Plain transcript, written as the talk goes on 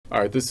All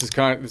right, this is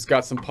it's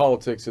got some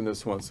politics in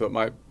this one, so it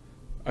might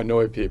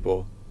annoy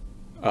people.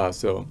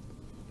 So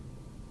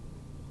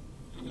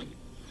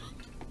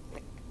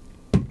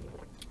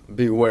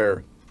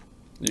beware.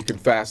 You can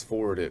fast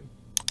forward it.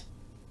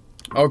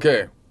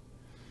 Okay.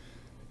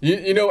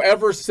 You know,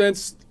 ever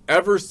since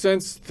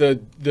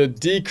the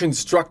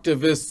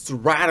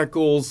deconstructivists,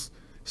 radicals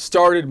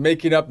started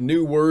making up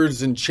new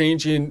words and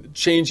changing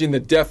the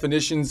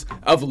definitions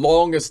of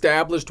long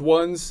established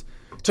ones,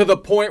 to the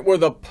point where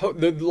the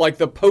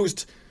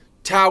post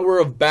Tower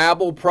of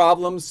Babel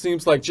problem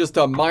seems like just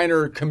a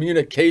minor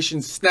communication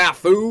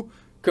snafu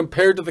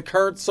compared to the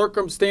current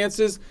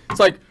circumstances.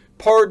 It's like,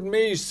 pardon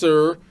me,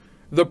 sir,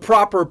 the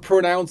proper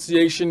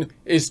pronunciation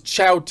is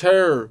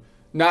chowder,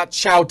 not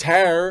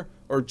chowder,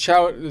 or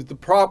the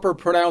proper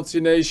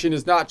pronunciation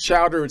is not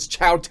chowder, it's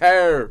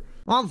chowder.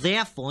 Well,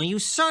 therefore, you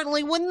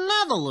certainly would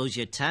never lose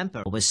your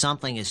temper with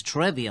something as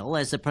trivial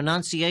as the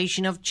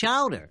pronunciation of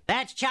chowder.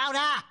 That's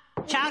chowder!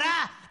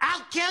 Chowder!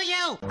 I'll kill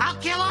you! I'll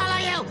kill all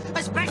of you!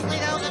 Especially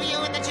those of you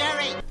in the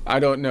jury! I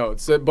don't know.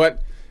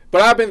 But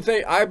I've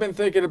been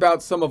thinking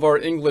about some of our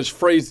English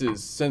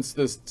phrases since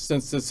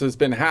this has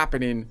been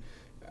happening.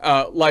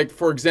 Like,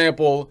 for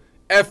example,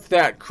 F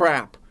that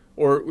crap.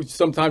 Or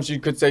sometimes you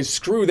could say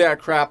screw that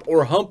crap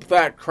or hump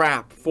that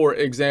crap, for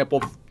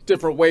example.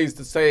 Different ways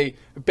to say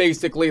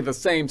basically the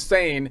same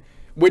saying,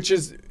 which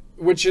is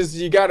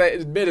you gotta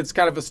admit it's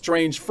kind of a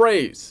strange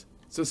phrase.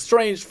 It's a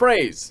strange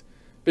phrase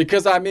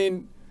because, I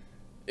mean,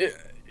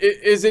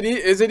 is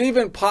it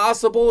even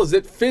possible? Is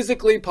it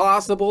physically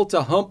possible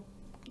to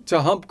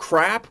hump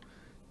crap?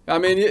 I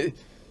mean,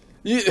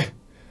 you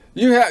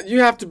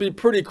have to be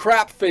pretty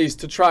crap faced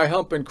to try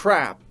humping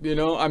crap. You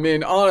know, I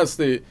mean,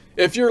 honestly,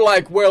 if you're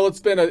like, well,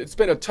 it's been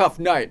a tough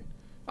night,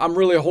 I'm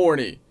really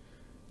horny.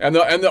 And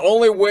the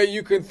only way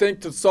you can think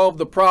to solve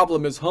the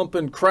problem is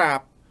humping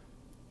crap.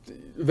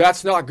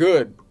 That's not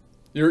good.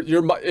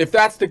 If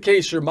that's the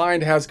case, your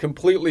mind has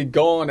completely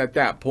gone at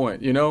that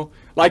point, you know?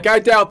 Like, I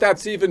doubt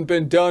that's even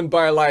been done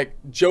by, like,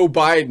 Joe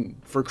Biden,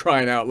 for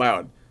crying out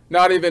loud.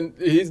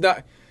 He's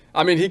not,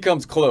 I mean, he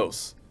comes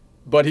close.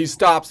 But he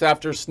stops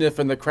after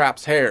sniffing the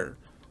crap's hair,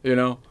 you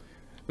know?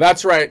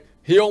 That's right,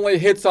 he only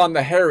hits on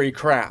the hairy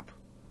crap.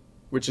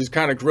 Which is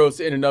kind of gross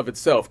in and of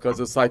itself, because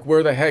it's like,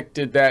 where the heck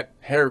did that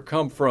hair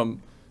come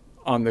from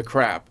on the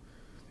crap?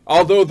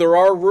 Although there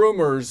are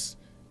rumors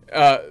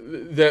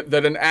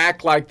that an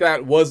act like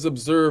that was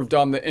observed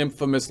on the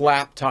infamous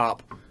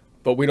laptop,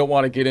 but we don't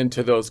want to get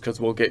into those because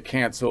we'll get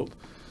canceled.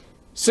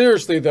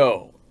 Seriously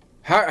though,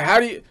 how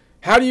do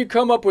you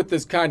come up with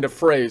this kind of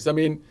phrase? I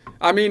mean,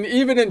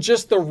 even in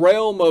just the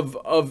realm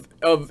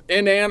of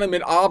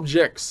inanimate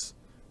objects.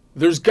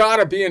 There's got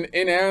to be an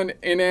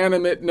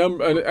inanimate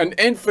number, an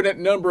infinite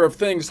number of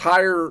things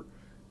higher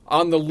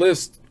on the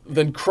list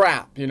than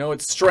crap. You know,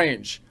 it's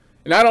strange.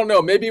 And I don't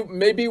know,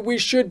 maybe we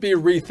should be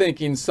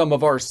rethinking some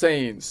of our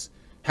sayings.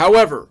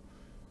 However,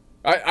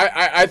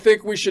 I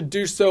think we should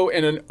do so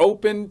in an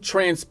open,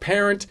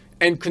 transparent,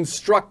 and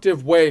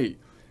constructive way,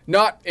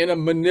 not in a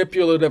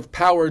manipulative,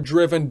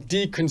 power-driven,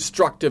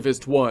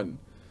 deconstructivist one.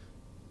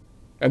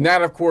 And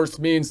that, of course,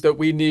 means that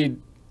we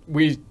need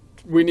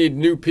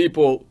new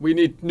people. We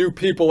need new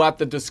people at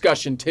the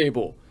discussion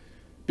table.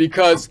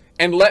 Because,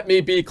 and let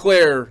me be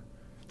clear,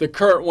 the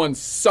current ones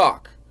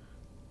suck.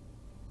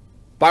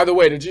 By the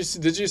way, did you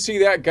see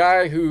that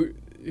guy who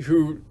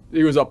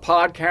he was a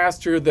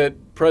podcaster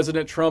that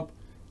President Trump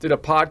did a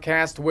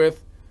podcast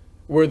with,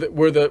 where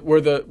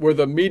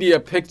the media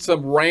picked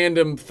some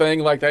random thing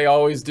like they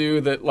always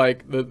do, that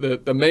like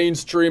the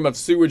mainstream of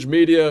sewage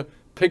media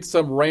picked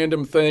some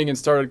random thing and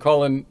started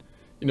calling,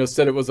 you know,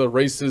 said it was a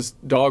racist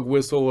dog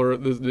whistle or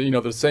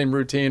the same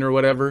routine or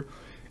whatever,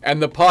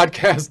 and the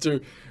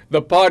podcaster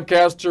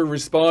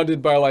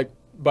responded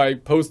by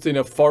posting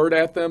a fart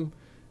at them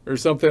or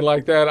something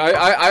like that.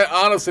 I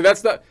honestly,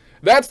 that's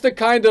the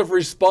kind of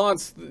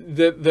response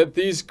that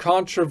these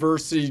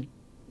controversy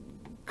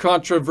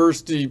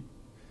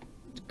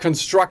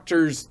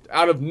constructors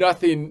out of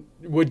nothing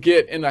would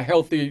get in a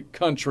healthy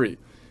country.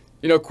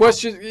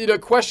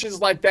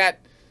 Questions like that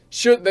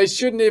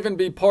shouldn't even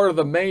be part of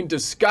the main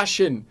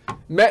discussion.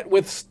 Met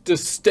with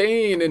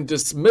disdain and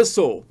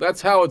dismissal.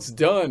 That's how it's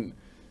done.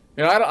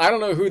 I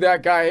don't know who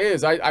that guy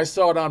is. I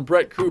saw it on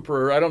Brett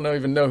Cooper. I don't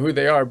even know who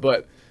they are,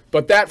 but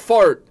that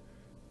fart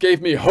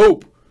gave me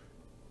hope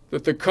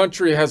that the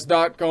country has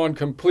not gone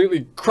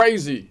completely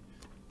crazy.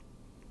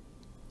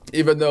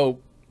 Even though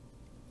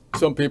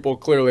some people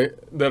clearly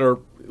that are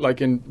like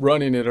in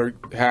running it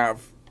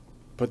have,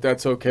 but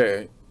that's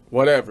okay.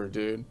 Whatever,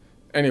 dude.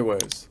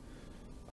 Anyways.